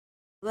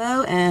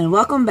Hello and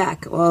welcome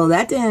back. Well,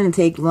 that didn't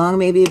take long,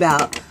 maybe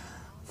about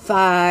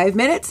 5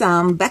 minutes.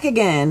 I'm back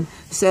again.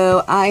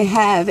 So I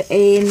have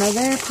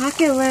another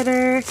pocket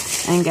letter,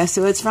 and guess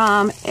who it's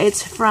from?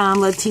 It's from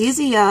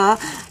Letizia,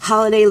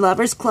 Holiday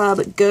Lovers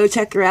Club. Go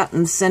check her out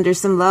and send her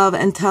some love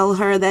and tell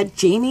her that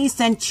Jamie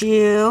sent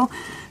you.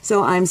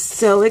 So I'm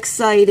so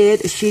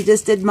excited. She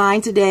just did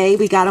mine today.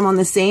 We got them on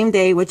the same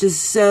day, which is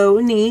so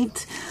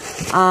neat.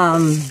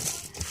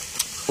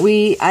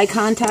 I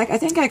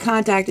think I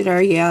contacted her,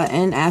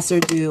 and asked her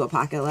to do a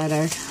pocket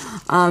letter.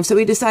 So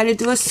we decided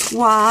to do a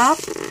swap.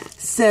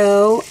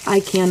 So I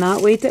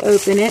cannot wait to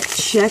open it.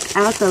 Check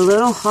out the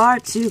little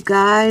hearts, you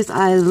guys.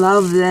 I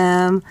love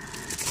them.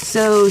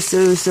 So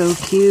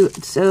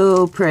cute.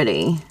 So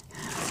pretty.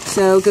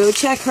 So go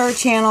check her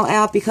channel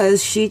out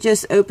because she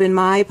just opened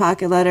my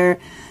pocket letter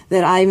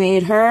that I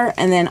made her,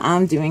 and then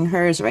I'm doing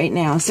hers right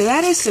now. So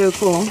that is so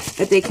cool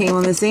that they came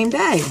on the same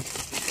day.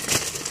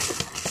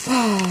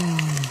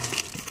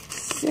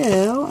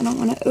 So, I don't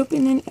want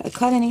to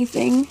cut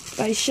anything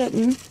if I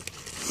shouldn't.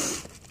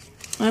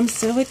 I'm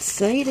so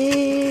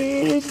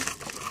excited.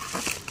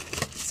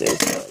 So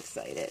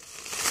excited.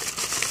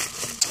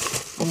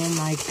 Oh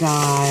my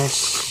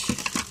gosh.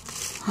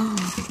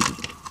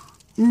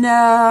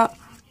 No.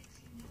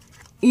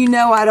 You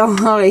know I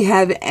don't really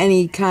have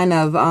any kind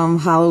of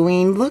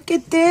Halloween. Look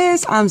at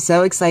this. I'm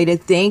so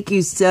excited. Thank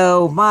you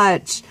so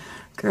much.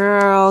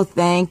 Girl,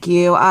 thank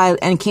you.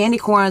 And candy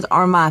corns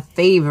are my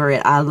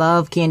favorite. I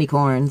love candy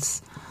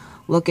corns.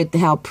 Look at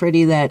how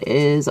pretty that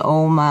is.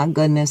 Oh my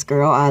goodness,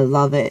 girl. I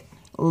love it.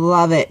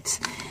 Love it.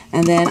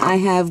 And then I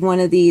have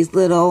one of these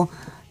little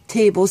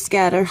table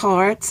scatter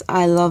hearts.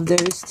 I love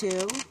those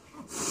too.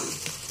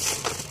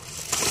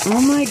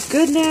 Oh my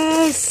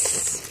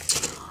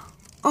goodness.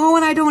 Oh,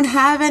 and I don't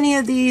have any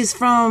of these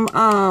from,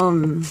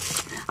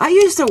 I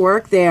used to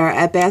work there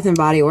at Bath and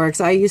Body Works.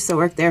 I used to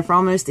work there for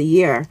almost a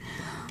year.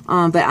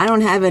 But I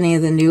don't have any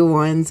of the new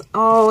ones.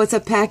 Oh, it's a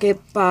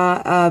pocket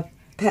back,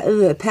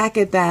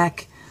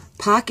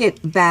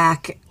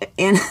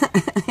 and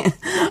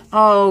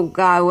oh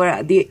God,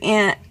 what the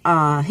hand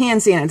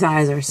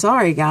sanitizer.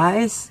 Sorry,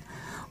 guys.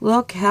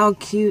 Look how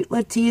cute,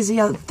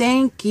 Letizia.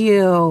 Thank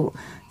you.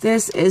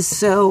 This is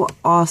so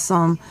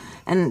awesome,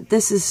 and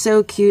this is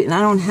so cute. And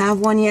I don't have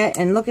one yet.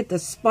 And look at the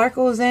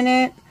sparkles in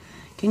it.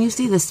 Can you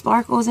see the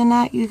sparkles in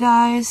that, you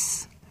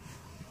guys?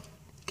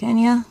 Can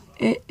you?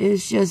 It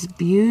is just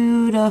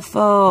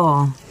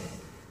beautiful.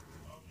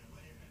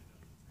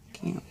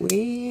 Can't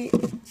wait.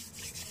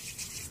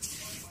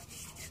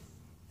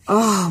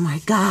 Oh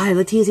my God,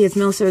 Letizia, it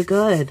smells so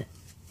good.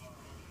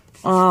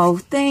 Oh,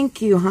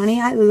 thank you,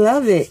 honey. I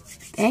love it.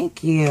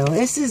 Thank you.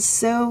 This is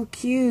so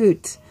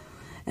cute.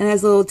 And it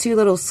has two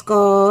little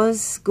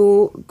skulls,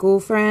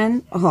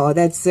 girlfriend. Oh,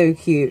 that's so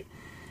cute.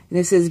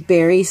 This is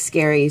Berry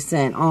Scary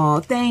Scent.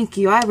 Oh, thank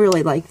you. I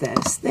really like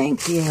this.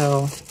 Thank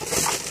you.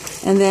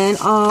 And then,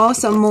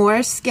 some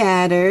more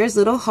scatters,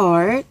 little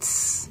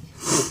hearts.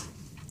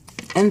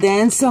 And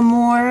then some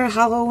more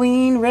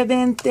Halloween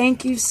ribbon.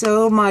 Thank you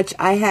so much.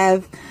 I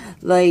have,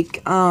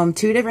 2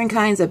 different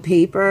kinds of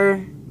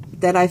paper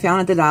that I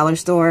found at the dollar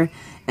store.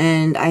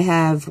 And I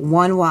have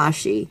one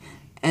washi.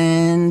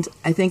 And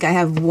I think I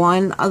have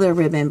one other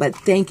ribbon. But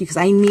thank you, because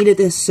I needed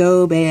this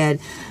so bad.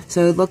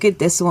 So look at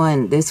this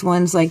one. This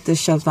one's like the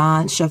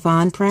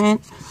chiffon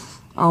print.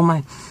 Oh,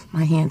 my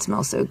hand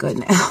smells so good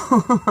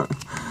now.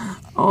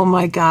 Oh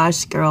my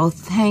gosh, girl,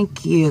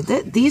 thank you.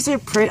 These are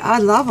pretty. I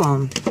love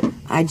them.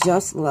 I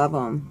just love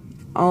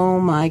them. Oh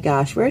my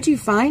gosh, where'd you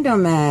find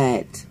them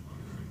at?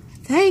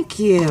 Thank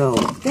you.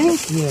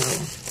 Thank you.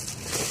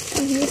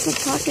 And here's the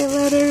pocket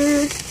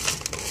letter.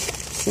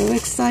 So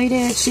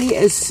excited. She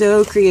is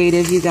so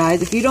creative, you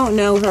guys. If you don't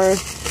know her,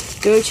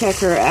 go check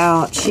her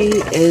out. She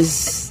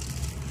is,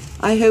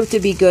 I hope to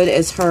be good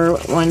as her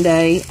one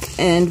day.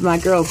 And my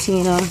girl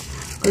Tina,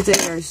 because they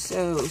are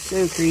so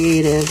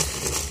creative.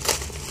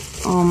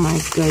 Oh my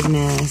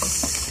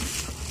goodness.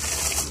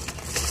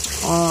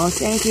 Oh,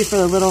 thank you for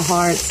the little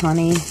hearts,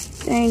 honey.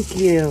 Thank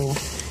you.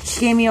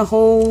 She gave me a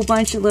whole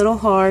bunch of little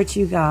hearts,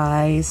 you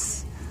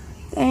guys.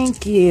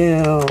 Thank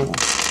you.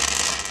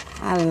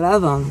 I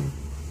love them.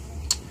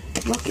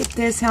 Look at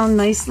this, how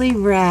nicely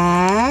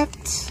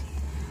wrapped.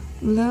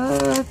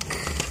 Look.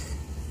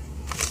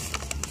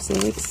 So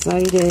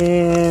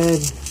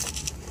excited.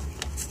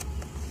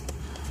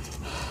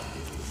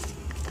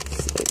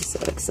 So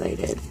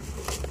excited.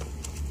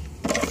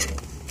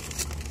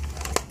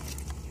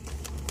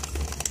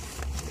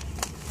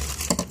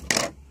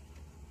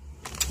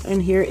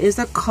 And here is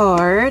a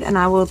card, and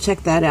I will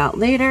check that out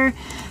later.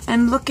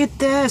 And look at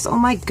this. Oh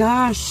my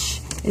gosh.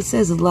 It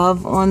says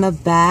love on the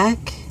back.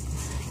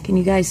 Can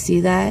you guys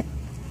see that?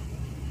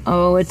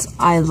 Oh,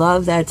 I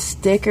love that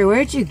sticker.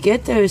 Where'd you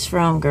get those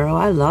from, girl?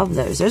 I love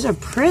those. Those are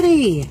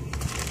pretty.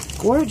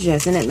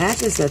 Gorgeous. And it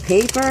matches the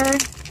paper.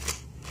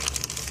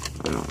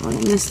 I don't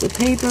want to mess the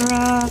paper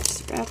up.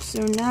 It's wrapped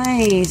so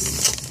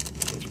nice.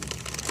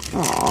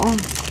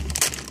 Aww.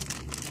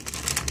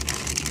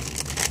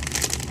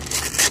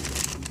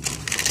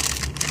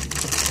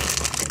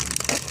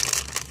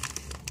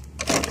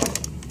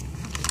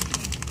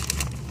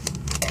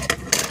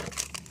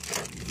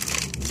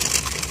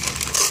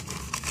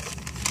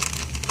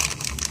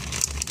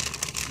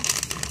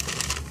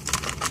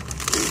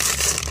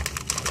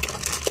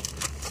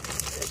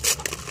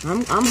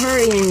 I'm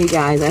hurrying, you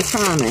guys. I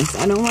promise.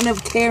 I don't want to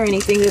tear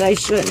anything that I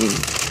shouldn't.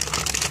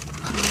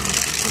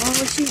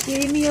 Oh, she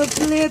gave me a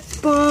flip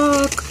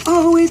book.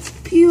 Oh, it's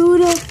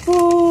beautiful.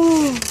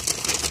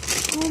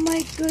 Oh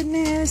my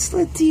goodness,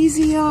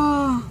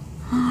 Letizia.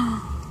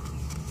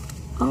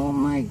 Oh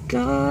my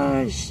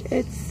gosh,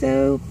 it's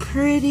so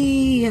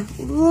pretty.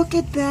 Look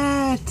at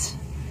that.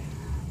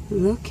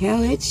 Look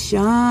how it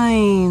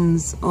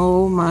shines.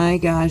 Oh my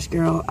gosh,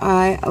 girl.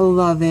 I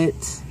love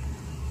it.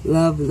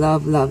 Love,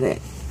 love, love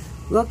it.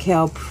 Look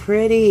how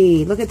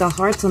pretty. Look at the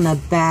hearts on the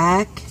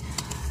back.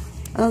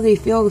 Oh, they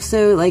feel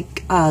so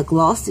like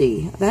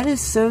glossy. That is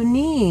so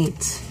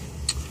neat.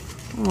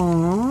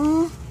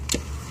 Aww.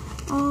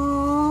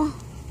 Aww.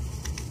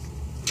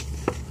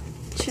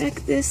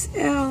 Check this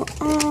out.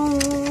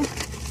 Oh,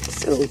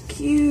 so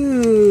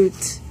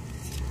cute.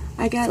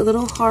 I got a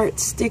little heart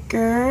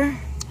sticker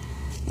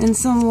and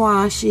some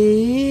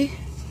washi.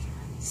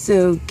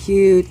 So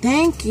cute.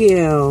 Thank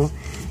you.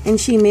 And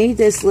she made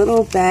this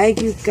little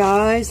bag, you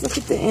guys. Look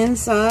at the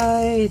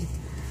inside.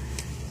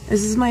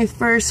 This is my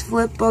first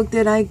flip book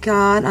that I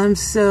got. I'm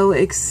so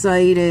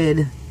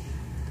excited.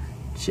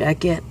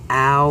 Check it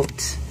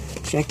out.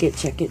 Check it,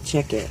 check it,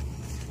 check it.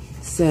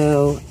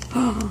 So,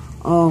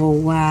 oh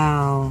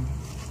wow.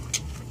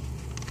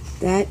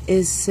 That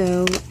is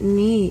so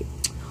neat.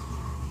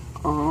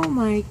 Oh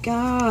my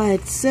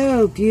God,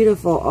 so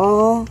beautiful.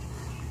 Oh,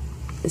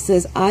 it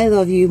says, I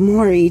love you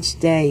more each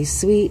day.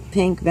 Sweet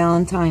pink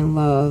Valentine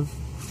love.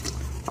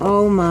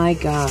 Oh my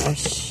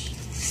gosh.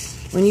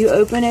 When you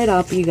open it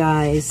up, you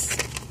guys,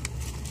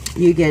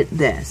 you get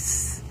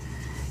this.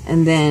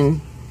 And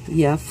then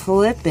you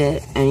flip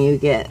it and you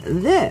get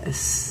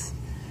this.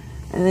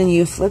 And then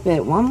you flip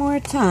it one more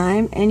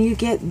time and you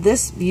get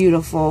this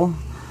beautiful.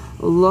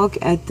 Look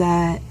at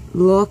that.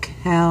 Look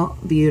how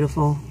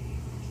beautiful.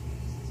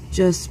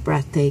 Just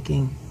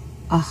breathtaking.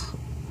 Ugh.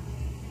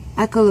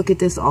 I could look at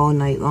this all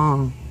night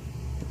long.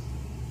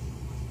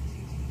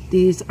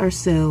 These are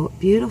so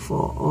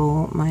beautiful.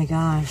 Oh my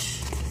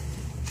gosh.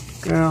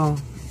 Girl,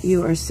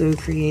 you are so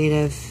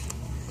creative.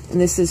 And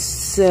this is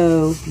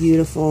so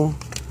beautiful.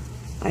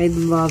 I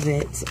love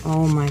it.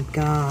 Oh my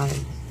God.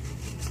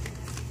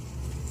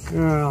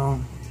 Girl.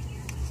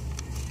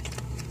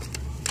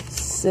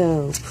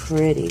 So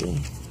pretty.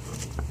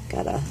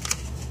 Gotta...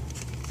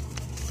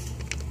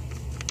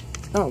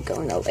 Don't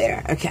go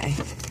nowhere. Okay.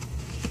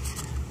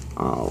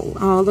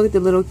 Oh, look at the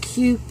little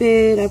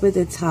Cupid up at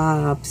the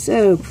top.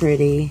 So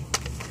pretty.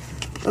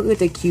 Look at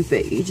the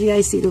Cupid. Did you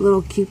guys see the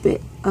little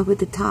Cupid up at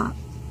the top?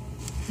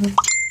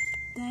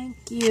 Thank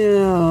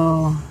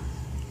you.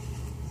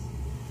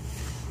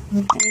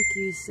 Thank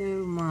you so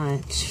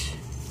much.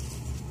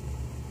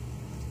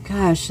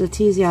 Gosh,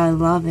 Letizia, I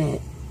love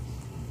it.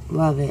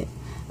 Love it.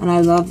 And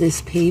I love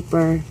this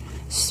paper.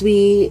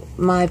 Sweet,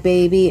 my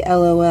baby,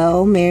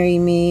 LOL. Marry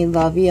me,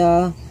 love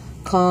ya.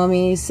 Call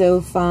me, so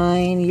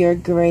fine, you're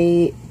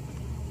great.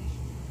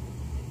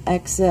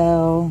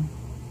 XL,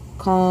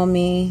 call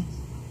me.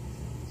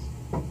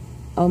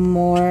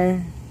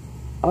 Amor.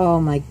 Oh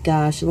my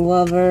gosh,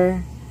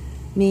 lover.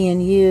 Me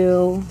and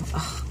you.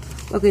 Oh,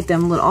 look at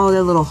them, all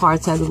their little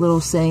hearts have the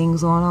little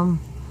sayings on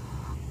them.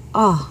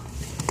 Oh,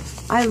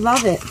 I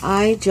love it.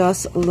 I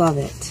just love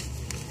it.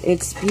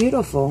 It's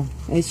beautiful.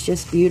 It's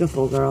just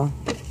beautiful, girl.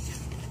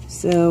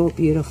 So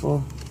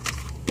beautiful.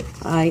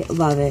 I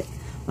love it.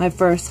 My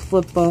first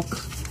flip book.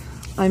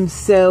 I'm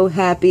so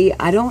happy.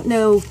 I don't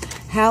know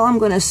how I'm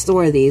going to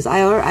store these.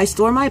 I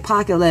store my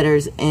pocket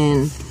letters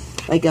in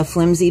like a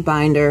flimsy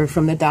binder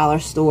from the dollar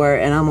store,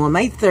 and I'm on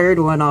my third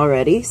one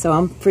already, so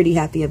I'm pretty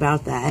happy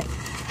about that.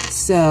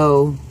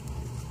 So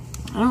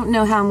I don't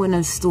know how I'm going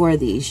to store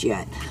these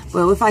yet,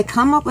 but if I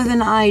come up with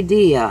an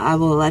idea, I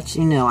will let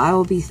you know. I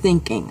will be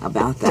thinking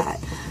about that.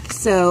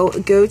 So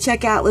go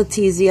check out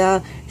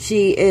Letizia.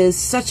 She is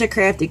such a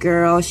crafty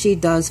girl. She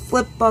does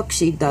flip books.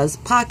 She does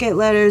pocket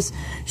letters.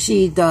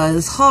 She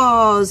does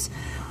hauls.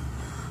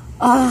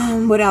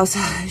 What else?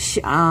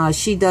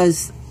 She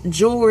does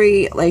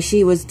jewelry. Like,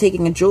 she was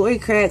taking a jewelry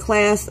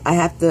class. I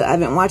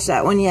haven't watched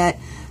that one yet.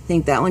 I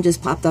think that one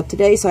just popped up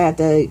today, so I have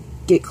to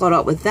get caught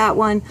up with that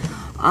one.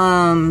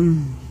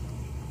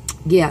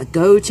 Yeah,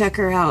 go check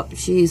her out.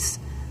 She's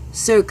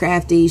so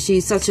crafty.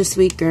 She's such a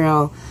sweet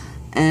girl,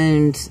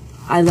 and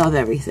I love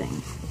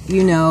everything.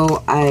 You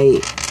know,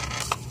 I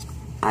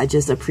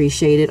just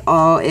appreciate it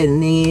all in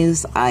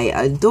these. I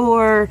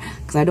adore,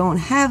 because I don't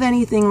have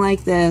anything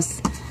like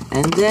this.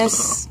 And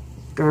this,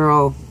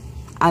 girl,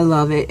 I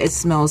love it. It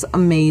smells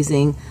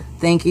amazing.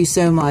 Thank you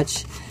so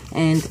much.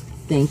 And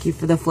thank you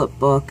for the flip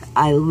book.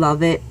 I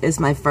love it. It's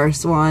my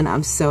first one.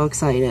 I'm so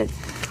excited.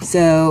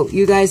 So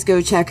you guys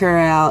go check her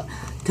out.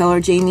 Tell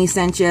her Jamie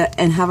sent you,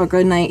 and have a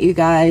good night, you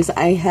guys.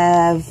 I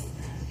have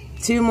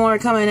 2 more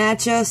coming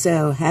at you,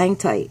 so hang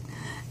tight.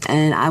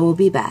 And I will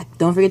be back.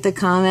 Don't forget to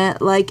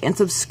comment, like, and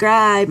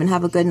subscribe, and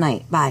have a good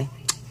night. Bye.